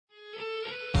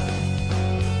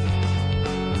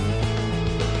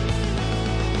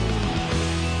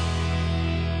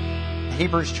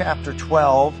Hebrews chapter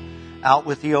 12, out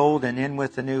with the old and in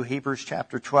with the new, Hebrews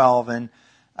chapter 12. And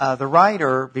the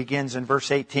writer begins in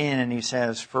verse 18 and he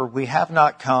says, "For we have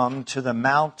not come to the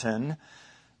mountain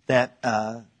that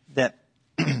that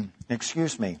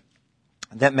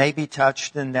may be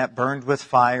touched and that burned with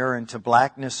fire, and to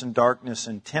blackness and darkness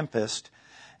and tempest,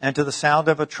 and to the sound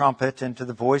of a trumpet and to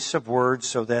the voice of words,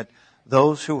 so that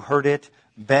those who heard it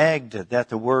begged that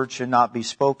the word should not be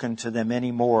spoken to them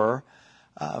any more.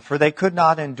 For they could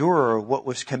not endure what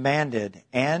was commanded.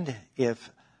 And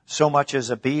if so much as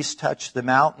a beast touch the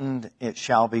mountain, it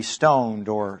shall be stoned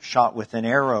or shot with an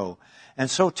arrow.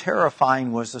 And so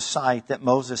terrifying was the sight that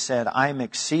Moses said, I am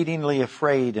exceedingly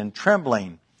afraid and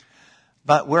trembling.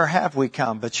 But where have we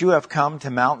come? But you have come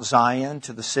to Mount Zion,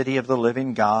 to the city of the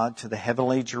living God, to the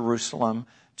heavenly Jerusalem,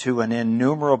 to an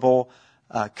innumerable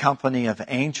company of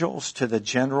angels, to the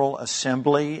general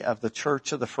assembly of the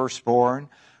church of the firstborn,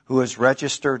 who is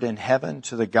registered in heaven,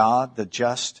 to the God, the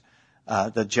just,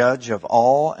 the judge of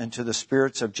all, and to the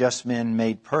spirits of just men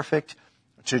made perfect,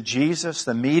 to Jesus,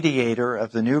 the mediator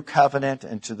of the new covenant,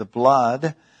 and to the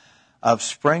blood of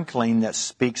sprinkling that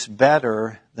speaks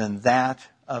better than that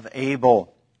of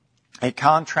Abel." It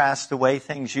contrasts the way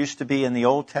things used to be in the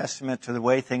Old Testament to the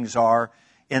way things are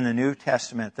in the New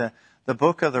Testament. The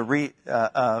book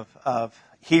of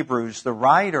Hebrews, the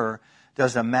writer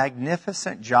does a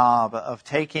magnificent job of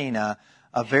taking a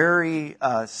very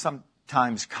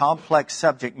sometimes complex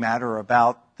subject matter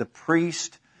about the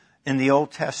priest in the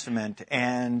Old Testament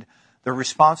and the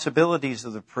responsibilities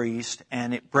of the priest,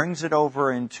 and it brings it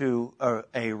over into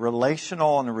a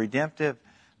relational and a redemptive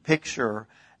picture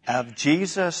of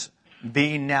Jesus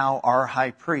being now our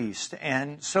high priest.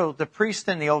 And so the priest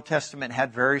in the Old Testament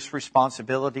had various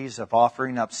responsibilities of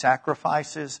offering up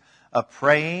sacrifices, of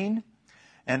praying,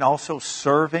 and also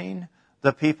serving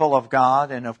the people of God.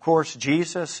 And of course,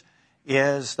 Jesus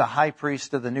is the high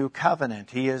priest of the new covenant.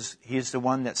 He is the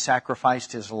one that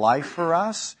sacrificed his life for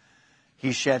us.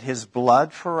 He shed his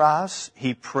blood for us.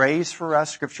 He prays for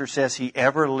us. Scripture says he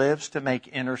ever lives to make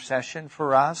intercession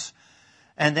for us.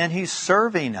 And then he's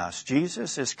serving us.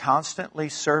 Jesus is constantly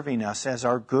serving us as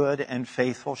our good and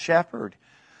faithful shepherd.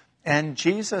 And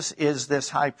Jesus is this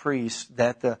high priest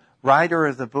that the writer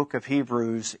of the book of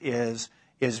Hebrews is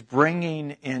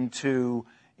bringing into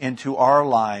our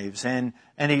lives. And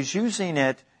he's using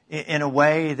it in a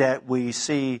way that we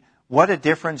see what a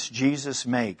difference Jesus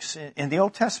makes. In the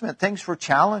Old Testament, things were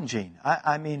challenging.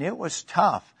 I mean, it was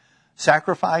tough.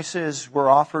 Sacrifices were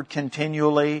offered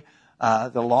continually.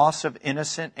 The loss of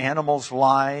innocent animals'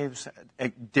 lives,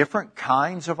 different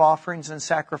kinds of offerings and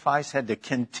sacrifice had to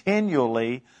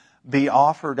continually be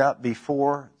offered up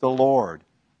before the Lord.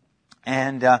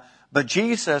 But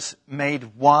Jesus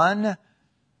made one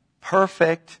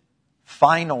perfect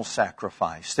final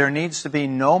sacrifice. There needs to be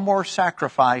no more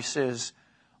sacrifices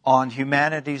on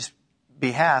humanity's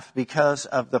behalf because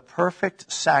of the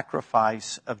perfect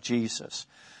sacrifice of Jesus.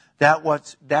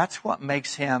 That's what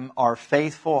makes him our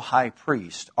faithful high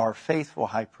priest, our faithful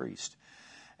high priest.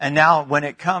 And now when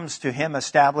it comes to him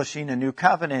establishing a new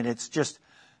covenant, it's just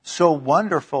so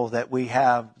wonderful that we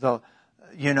have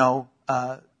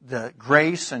the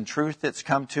grace and truth that's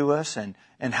come to us and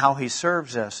how he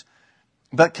serves us.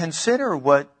 But consider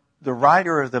what the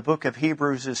writer of the book of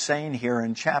Hebrews is saying here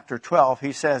in chapter 12.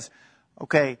 He says,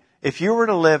 okay, if you were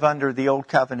to live under the old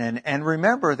covenant, and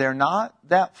remember, they're not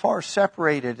that far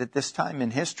separated at this time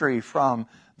in history from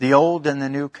the old and the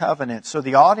new covenant. So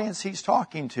the audience he's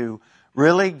talking to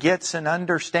really gets and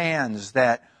understands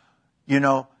that,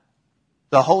 the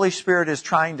Holy Spirit is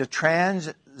trying to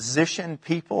transition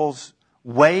people's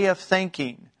way of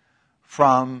thinking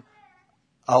from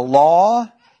a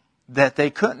law that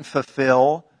they couldn't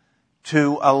fulfill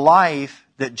to a life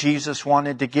that Jesus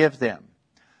wanted to give them.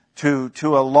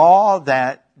 To a law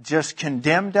that just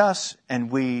condemned us and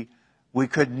we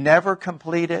could never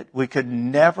complete it. We could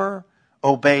never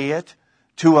obey it.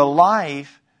 To a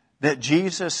life that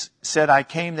Jesus said, I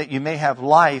came that you may have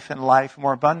life and life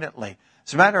more abundantly.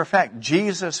 As a matter of fact,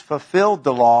 Jesus fulfilled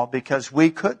the law because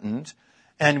we couldn't.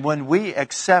 And when we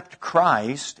accept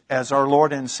Christ as our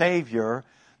Lord and Savior,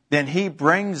 then he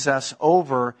brings us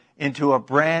over into a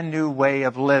brand new way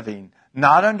of living.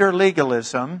 Not under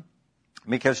legalism,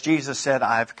 because Jesus said,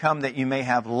 I've come that you may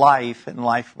have life and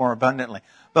life more abundantly.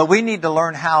 But we need to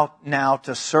learn how now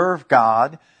to serve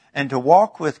God and to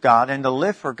walk with God and to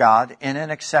live for God in an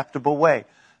acceptable way.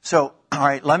 So, all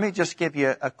right, let me just give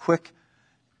you a quick,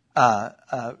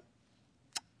 overview,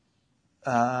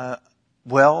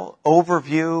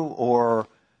 or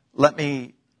let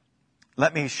me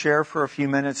share for a few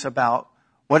minutes about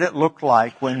what it looked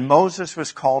like when Moses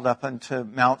was called up unto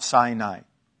Mount Sinai.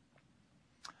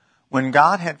 When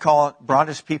God had brought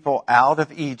his people out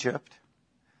of Egypt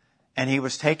and he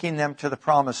was taking them to the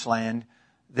promised land,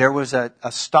 there was a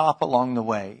stop along the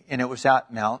way, and it was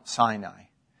at Mount Sinai.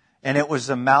 And it was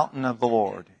the mountain of the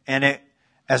Lord. And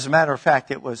as a matter of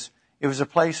fact, it was a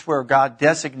place where God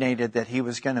designated that he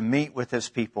was going to meet with his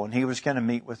people, and he was going to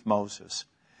meet with Moses.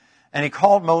 And he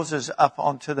called Moses up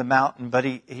onto the mountain, but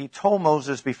he told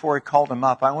Moses before he called him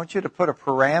up, I want you to put a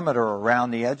parameter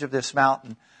around the edge of this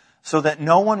mountain so that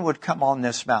no one would come on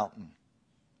this mountain.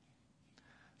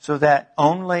 So that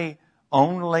only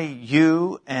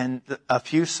you and a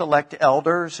few select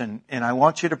elders, and I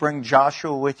want you to bring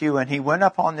Joshua with you. And he went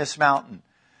up on this mountain.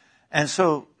 And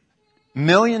so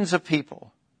millions of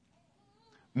people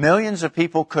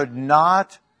could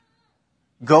not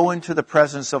go into the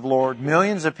presence of the Lord.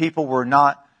 Millions of people were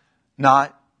not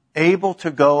able to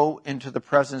go into the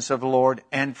presence of the Lord.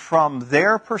 And from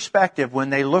their perspective, when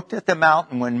they looked at the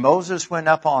mountain, when Moses went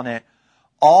up on it,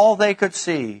 all they could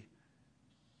see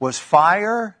was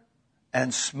fire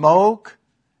and smoke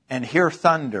and hear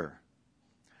thunder.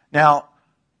 Now,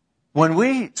 when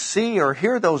we see or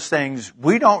hear those things,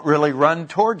 we don't really run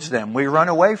towards them. We run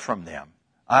away from them.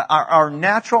 Our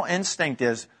natural instinct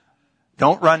is,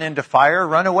 don't run into fire,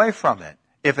 run away from it.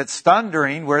 If it's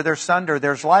thundering, where there's thunder,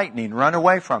 there's lightning. Run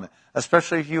away from it.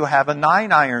 Especially if you have a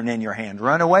 9-iron in your hand,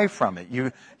 run away from it.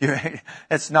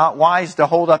 It's not wise to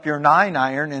hold up your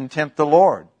 9-iron and tempt the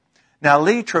Lord. Now,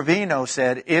 Lee Trevino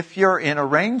said, if you're in a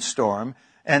rainstorm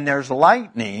and there's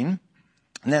lightning,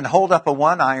 then hold up a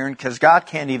 1-iron, because God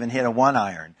can't even hit a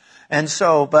 1-iron. And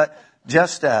so, but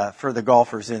just for the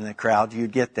golfers in the crowd,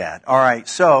 you'd get that. All right.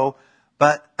 So,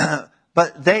 but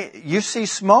you see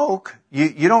smoke,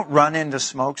 you don't run into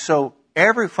smoke. So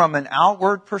from an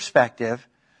outward perspective,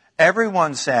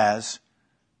 everyone says,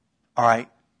 all right,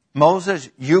 Moses,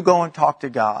 you go and talk to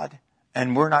God,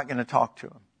 and we're not going to talk to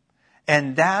him.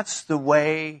 And that's the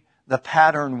way the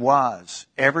pattern was.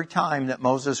 Every time that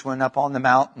Moses went up on the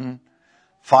mountain,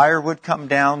 fire would come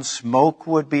down, smoke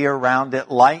would be around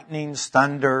it, lightnings,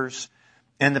 thunders,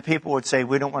 and the people would say,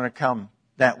 we don't want to come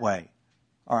that way.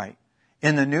 All right.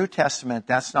 In the New Testament,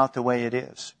 that's not the way it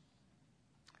is.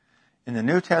 In the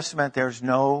New Testament, there's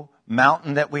no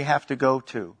mountain that we have to go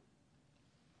to.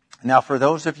 Now, for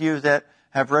those of you that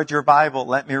have read your Bible,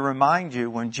 let me remind you,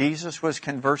 when Jesus was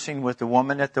conversing with the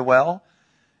woman at the well,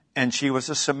 and she was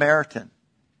a Samaritan,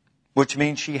 which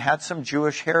means she had some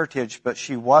Jewish heritage, but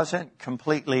she wasn't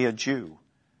completely a Jew.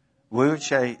 We would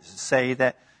say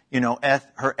that,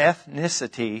 her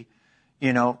ethnicity,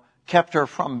 kept her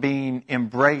from being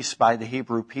embraced by the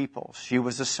Hebrew people. She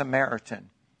was a Samaritan.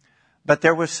 But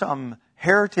there was some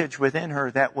heritage within her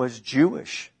that was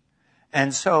Jewish.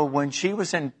 And so when she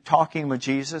was talking with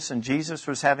Jesus and Jesus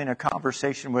was having a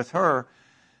conversation with her,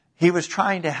 he was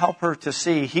trying to help her to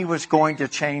see he was going to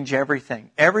change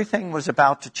everything. Everything was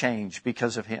about to change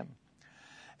because of him.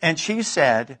 And she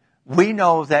said, we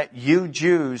know that you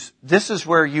Jews, this is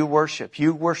where you worship.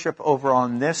 You worship over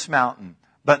on this mountain,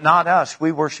 but not us.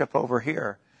 We worship over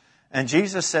here. And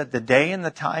Jesus said, the day and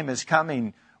the time is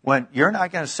coming when you're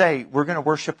not going to say, we're going to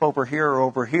worship over here or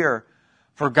over here.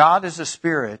 For God is a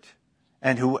spirit,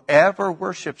 and whoever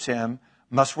worships him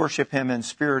must worship him in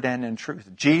spirit and in truth.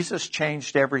 Jesus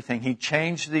changed everything. He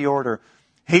changed the order.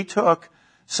 He took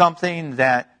something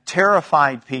that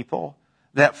terrified people,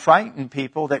 that frightened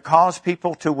people, that caused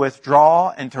people to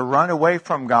withdraw and to run away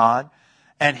from God,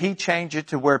 and he changed it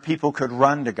to where people could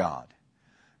run to God,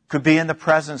 could be in the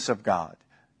presence of God,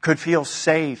 could feel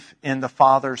safe in the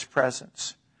Father's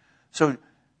presence. So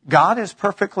God is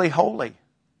perfectly holy.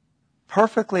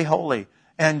 Perfectly holy.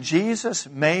 And Jesus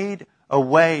made a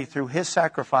way through his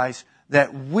sacrifice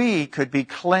that we could be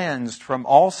cleansed from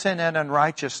all sin and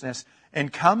unrighteousness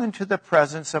and come into the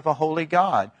presence of a holy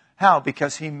God. How?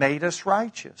 Because he made us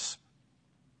righteous.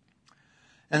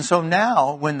 And so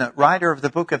now, when the writer of the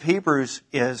book of Hebrews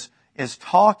is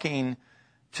talking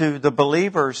to the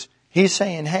believers, he's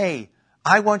saying, hey,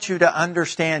 I want you to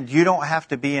understand you don't have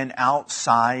to be an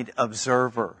outside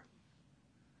observer.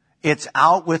 It's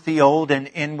out with the old and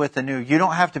in with the new. You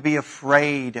don't have to be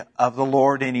afraid of the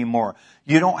Lord anymore.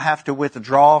 You don't have to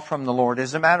withdraw from the Lord.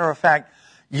 As a matter of fact,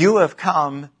 you have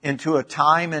come into a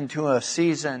time, into a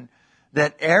season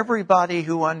that everybody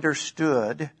who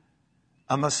understood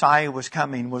a Messiah was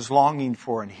coming was longing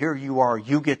for. And here you are.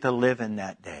 You get to live in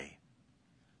that day.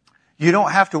 You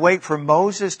don't have to wait for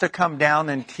Moses to come down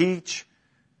and teach.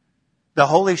 The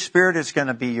Holy Spirit is going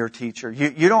to be your teacher.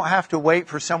 You don't have to wait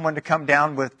for someone to come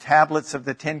down with tablets of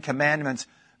the 10 Commandments,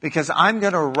 because I'm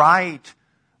going to write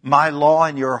my law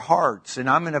in your hearts, and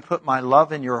I'm going to put my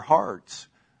love in your hearts.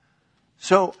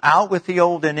 So out with the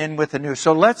old and in with the new.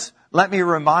 So let me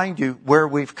remind you where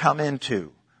we've come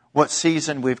into, what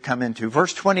season we've come into.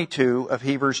 Verse 22 of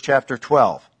Hebrews chapter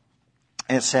 12.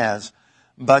 It says,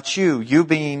 but you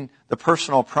being the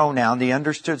personal pronoun, the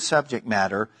understood subject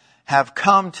matter, have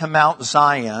come to Mount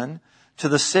Zion, to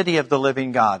the city of the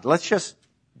living God. Let's just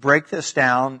break this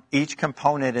down, each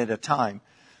component at a time.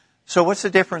 So what's the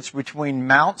difference between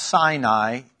Mount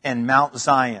Sinai and Mount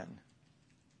Zion?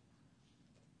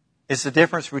 It's the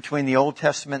difference between the Old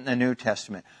Testament and the New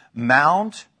Testament.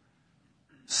 Mount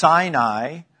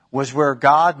Sinai was where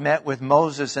God met with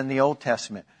Moses in the Old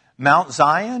Testament. Mount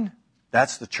Zion,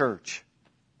 that's the church.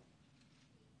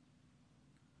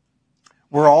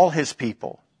 We're all His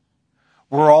people.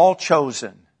 We're all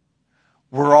chosen.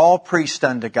 We're all priests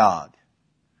unto God.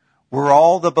 We're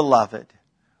all the beloved.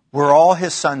 We're all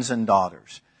His sons and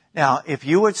daughters. Now, if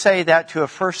you would say that to a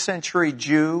first century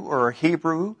Jew or a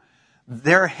Hebrew,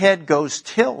 their head goes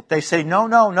tilt. They say,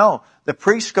 no. The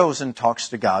priest goes and talks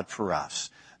to God for us.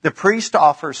 The priest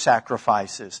offers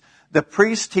sacrifices. The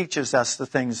priest teaches us the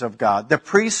things of God. The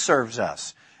priest serves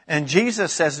us. And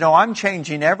Jesus says, no, I'm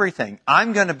changing everything.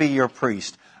 I'm going to be your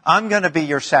priest. I'm going to be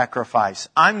your sacrifice.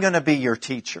 I'm going to be your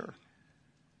teacher.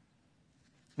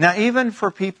 Now, even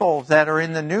for people that are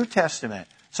in the New Testament,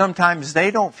 sometimes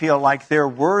they don't feel like they're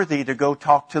worthy to go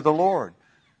talk to the Lord.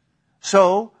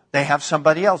 So they have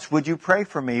somebody else. Would you pray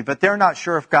for me? But they're not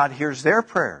sure if God hears their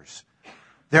prayers.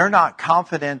 They're not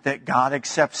confident that God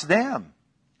accepts them.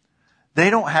 They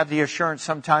don't have the assurance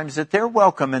sometimes that they're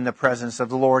welcome in the presence of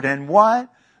the Lord. And what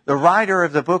the writer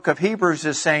of the book of Hebrews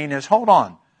is saying is, hold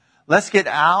on. Let's get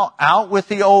out with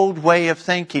the old way of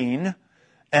thinking,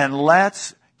 and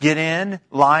let's get in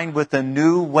line with the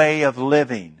new way of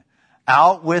living.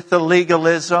 Out with the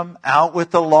legalism, out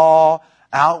with the law,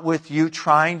 out with you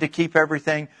trying to keep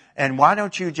everything. And why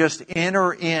don't you just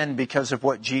enter in because of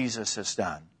what Jesus has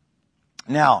done?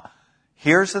 Now,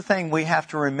 here's the thing we have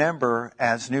to remember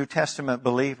as New Testament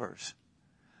believers.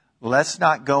 Let's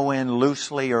not go in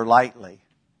loosely or lightly.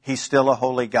 He's still a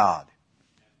holy God.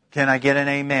 Can I get an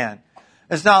amen?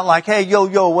 It's not like, hey,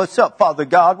 yo, what's up, Father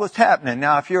God? What's happening?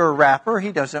 Now, if you're a rapper,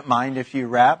 He doesn't mind if you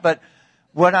rap. But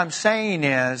what I'm saying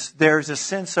is there's a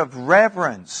sense of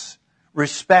reverence,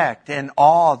 respect, and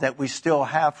awe that we still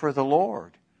have for the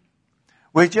Lord.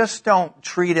 We just don't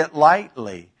treat it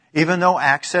lightly. Even though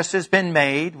access has been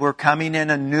made, we're coming in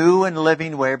a new and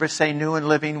living way. Everybody say new and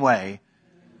living way.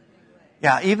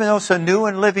 Yeah, even though it's a new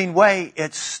and living way,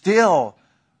 it's still,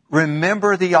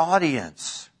 remember the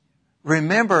audience.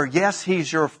 Remember, yes,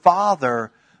 He's your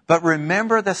Father, but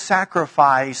remember the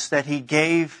sacrifice that He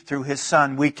gave through His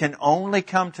Son. We can only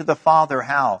come to the Father,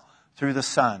 how? Through the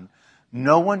Son.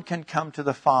 No one can come to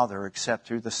the Father except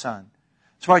through the Son.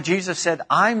 That's why Jesus said,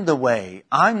 I'm the way,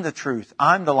 I'm the truth,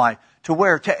 I'm the life. To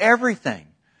where? To everything.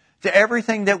 To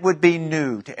everything that would be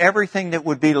new, to everything that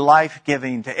would be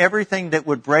life-giving, to everything that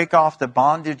would break off the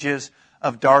bondages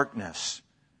of darkness.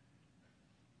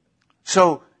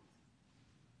 So,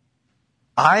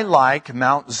 I like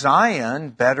Mount Zion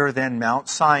better than Mount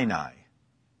Sinai.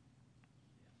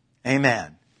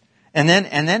 Amen. And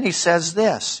then he says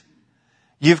this,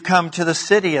 you've come to the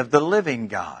city of the living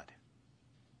God.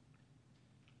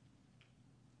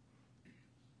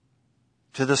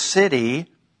 To the city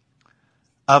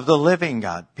of the living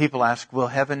God. People ask, will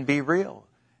heaven be real?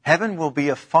 Heaven will be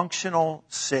a functional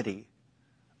city,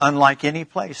 unlike any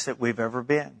place that we've ever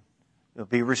been. There'll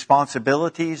be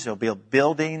responsibilities, there'll be a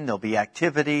building, there'll be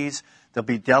activities, there'll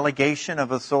be delegation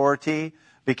of authority,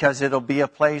 because it'll be a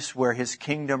place where His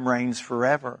kingdom reigns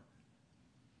forever.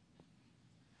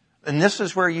 And this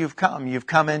is where you've come. You've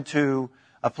come into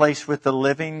a place with the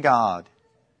living God.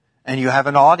 And you have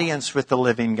an audience with the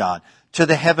living God. To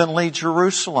the heavenly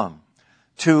Jerusalem.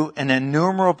 To an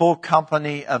innumerable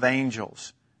company of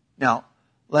angels. Now,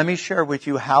 let me share with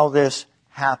you how this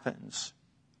happens.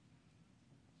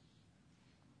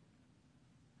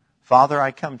 Father,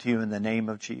 I come to you in the name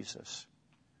of Jesus.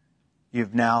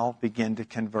 You've now begun to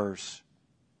converse.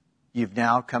 You've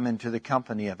now come into the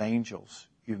company of angels.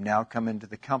 You've now come into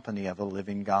the company of a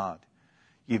living God.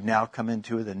 You've now come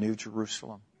into the New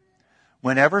Jerusalem.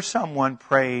 Whenever someone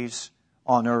prays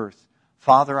on earth,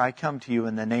 Father, I come to you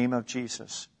in the name of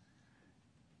Jesus.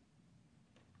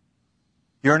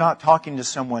 You're not talking to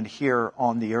someone here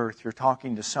on the earth. You're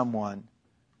talking to someone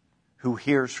who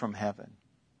hears from heaven.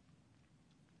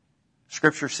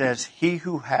 Scripture says, he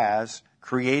who has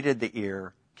created the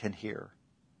ear can hear.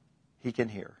 He can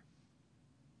hear.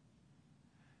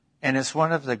 And it's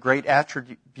one of the great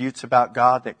attributes about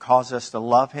God that cause us to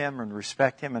love Him and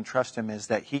respect Him and trust Him is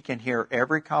that He can hear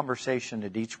every conversation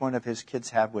that each one of His kids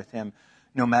have with Him.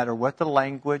 No matter what the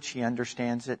language, He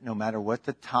understands it. No matter what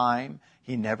the time,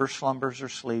 He never slumbers or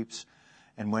sleeps.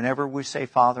 And whenever we say,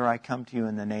 Father, I come to you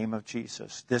in the name of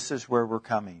Jesus, this is where we're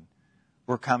coming.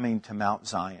 We're coming to Mount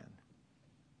Zion.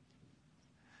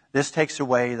 This takes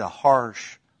away the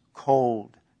harsh,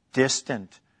 cold,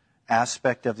 distant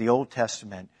aspect of the Old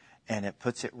Testament, and it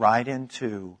puts it right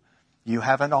into, you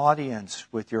have an audience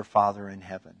with your Father in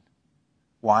heaven.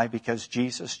 Why? Because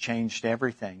Jesus changed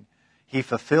everything. He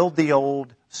fulfilled the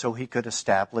old so He could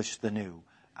establish the new.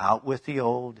 Out with the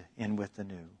old, in with the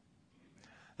new.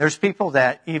 There's people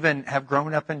that even have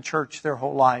grown up in church their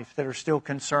whole life that are still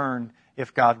concerned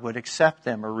if God would accept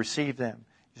them or receive them.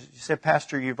 You said,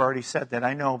 Pastor, you've already said that.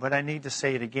 I know, but I need to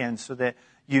say it again so that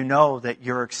you know that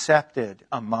you're accepted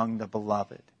among the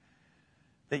beloved.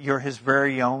 That you're His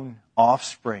very own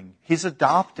offspring. He's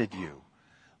adopted you.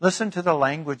 Listen to the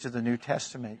language of the New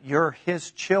Testament. You're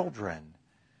His children.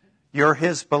 You're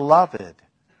His beloved.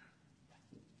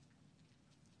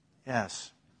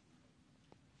 Yes.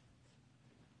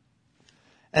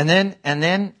 And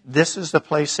then this is the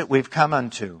place that we've come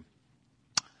unto.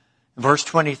 Verse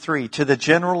 23, to the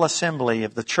general assembly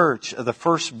of the church of the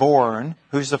firstborn,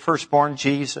 who's the firstborn?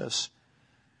 Jesus,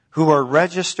 who are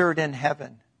registered in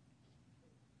heaven.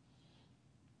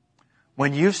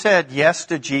 When you said yes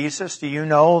to Jesus, do you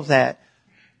know that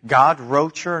God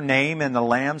wrote your name in the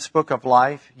Lamb's Book of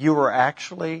Life? You were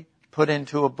actually put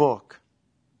into a book.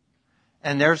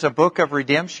 And there's a book of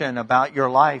redemption about your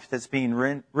life that's being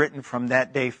written from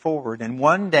that day forward. And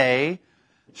one day,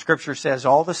 Scripture says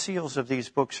all the seals of these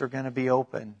books are going to be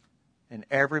open. And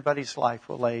everybody's life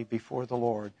will lay before the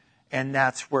Lord. And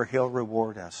that's where He'll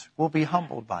reward us. We'll be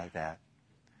humbled by that.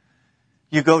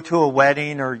 You go to a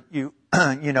wedding or you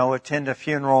attend a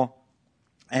funeral.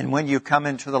 And when you come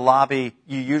into the lobby,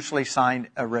 you usually sign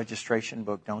a registration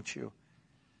book, don't you?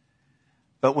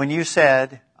 But when you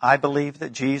said, I believe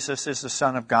that Jesus is the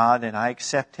Son of God and I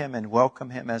accept Him and welcome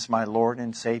Him as my Lord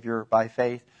and Savior by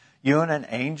faith, you and an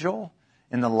angel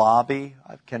in the lobby,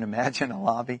 I can imagine a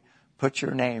lobby, put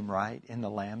your name right in the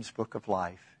Lamb's Book of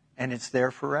Life. And it's there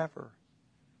forever.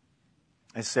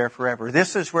 It's there forever.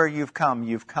 This is where you've come.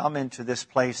 You've come into this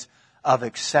place of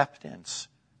acceptance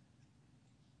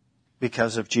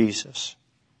because of Jesus.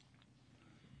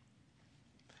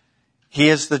 He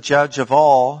is the judge of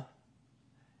all.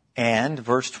 And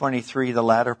verse 23, the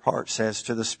latter part says,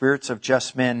 to the spirits of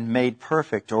just men made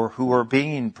perfect, or who are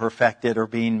being perfected or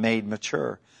being made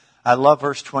mature. I love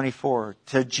verse 24.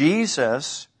 To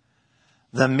Jesus,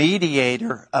 the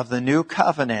mediator of the new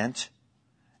covenant,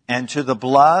 and to the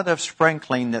blood of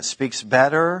sprinkling that speaks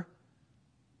better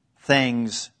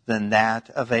things than that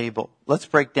of Abel. Let's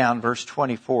break down verse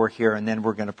 24 here, and then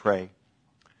we're going to pray.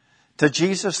 To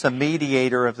Jesus, the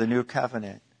mediator of the new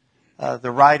covenant.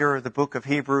 The writer of the book of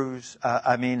Hebrews,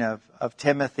 of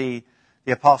Timothy,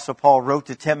 the Apostle Paul wrote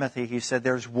to Timothy. He said,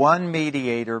 there's one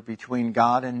mediator between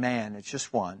God and man. It's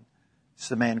just one. It's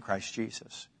the man Christ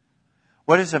Jesus.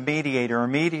 What is a mediator? A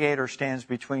mediator stands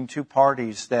between two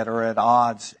parties that are at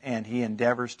odds, and he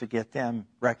endeavors to get them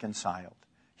reconciled.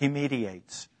 He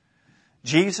mediates.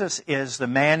 Jesus is the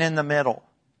man in the middle,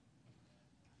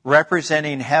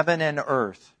 representing heaven and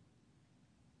earth.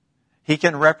 He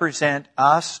can represent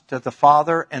us to the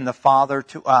Father and the Father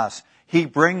to us. He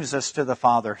brings us to the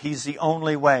Father. He's the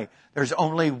only way. There's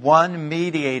only one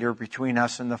mediator between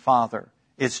us and the Father.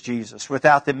 It's Jesus.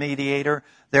 Without the mediator,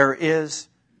 there is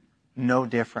no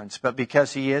difference. But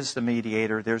because He is the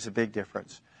mediator, there's a big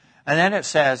difference. And then it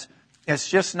says, it's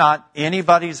just not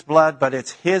anybody's blood, but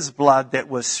it's His blood that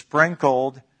was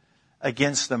sprinkled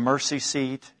against the mercy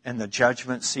seat and the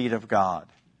judgment seat of God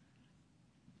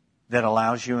that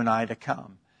allows you and I to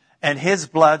come. And His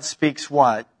blood speaks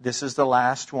what? This is the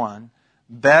last one.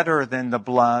 Better than the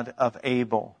blood of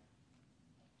Abel.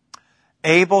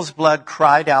 Abel's blood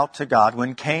cried out to God.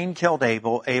 When Cain killed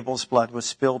Abel, Abel's blood was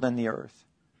spilled in the earth.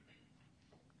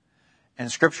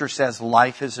 And Scripture says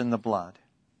life is in the blood.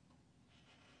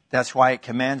 That's why it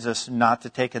commands us not to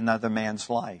take another man's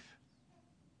life.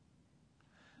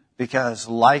 Because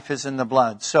life is in the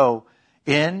blood. So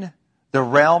in the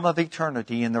realm of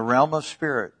eternity, in the realm of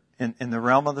spirit, in the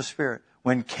realm of the Spirit,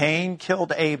 when Cain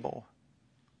killed Abel,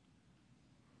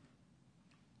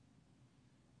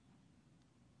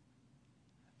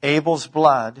 Abel's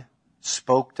blood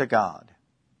spoke to God.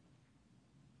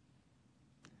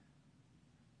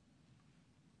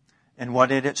 And what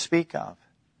did it speak of?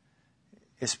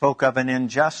 It spoke of an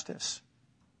injustice,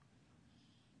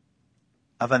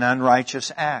 of an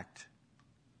unrighteous act.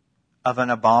 of an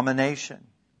abomination,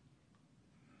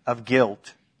 of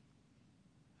guilt.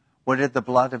 What did the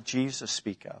blood of Jesus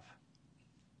speak of?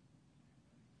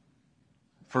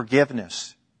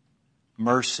 Forgiveness,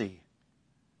 mercy,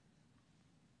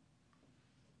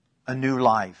 a new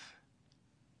life.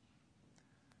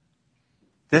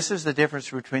 This is the difference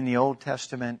between the Old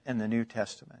Testament and the New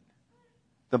Testament.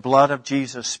 The blood of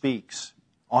Jesus speaks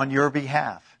on your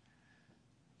behalf.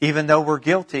 Even though we're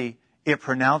guilty, it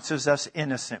pronounces us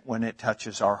innocent when it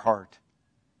touches our heart.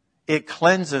 It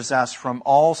cleanses us from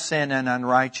all sin and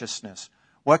unrighteousness.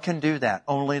 What can do that?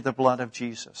 Only the blood of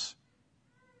Jesus.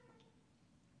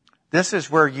 This is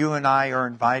where you and I are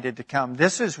invited to come.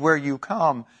 This is where you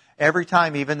come every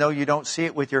time, even though you don't see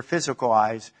it with your physical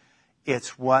eyes.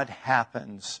 It's what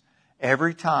happens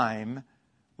every time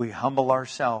we humble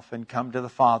ourselves and come to the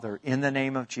Father in the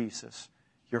name of Jesus.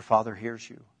 Your Father hears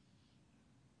you.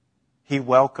 He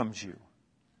welcomes you.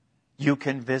 You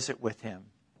can visit with Him.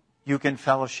 You can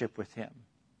fellowship with Him.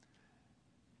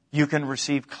 You can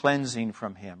receive cleansing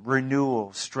from Him,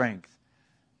 renewal, strength.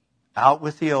 Out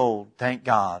with the old, thank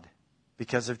God,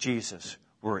 because of Jesus.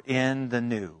 We're in the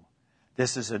new.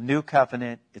 This is a new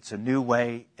covenant. It's a new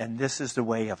way, and this is the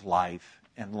way of life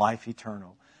and life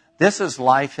eternal. This is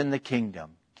life in the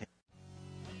kingdom.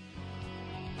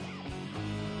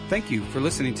 Thank you for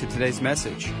listening to today's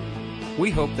message. We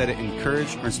hope that it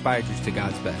encouraged or inspired you to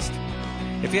God's best.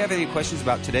 If you have any questions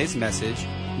about today's message,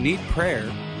 need prayer,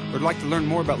 or would like to learn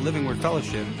more about Living Word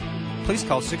Fellowship, please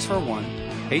call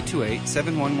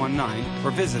 641-828-7119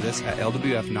 or visit us at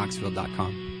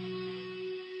lwfknoxville.com.